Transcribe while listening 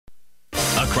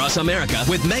across America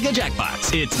with Mega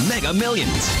Jackpots. It's Mega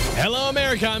Millions. Hello,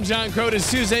 America. I'm John Crow. It's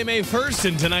Tuesday, May 1st,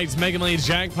 and tonight's Mega Millions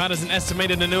jackpot is an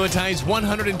estimated annuitized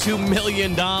 $102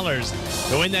 million.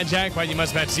 To win that jackpot, you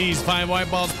must match these 5 white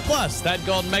balls plus that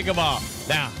gold Mega Ball.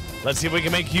 Now, let's see if we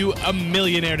can make you a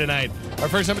millionaire tonight. Our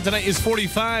first number tonight is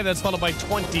 45. That's followed by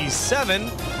 27.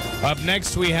 Up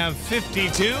next, we have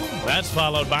 52. That's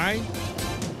followed by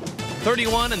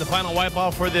 31. And the final white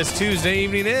ball for this Tuesday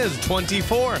evening is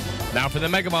 24. Now for the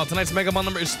Mega Ball. Tonight's Mega Ball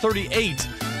number is 38.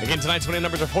 Again, tonight's winning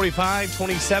numbers are 45,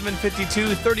 27,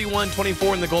 52, 31,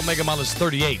 24, and the gold Mega Ball is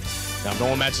 38. Now, if no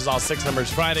one matches all 6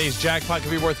 numbers, Friday's jackpot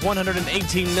could be worth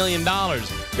 $118 million.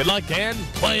 Good luck, and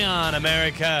play on,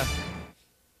 America.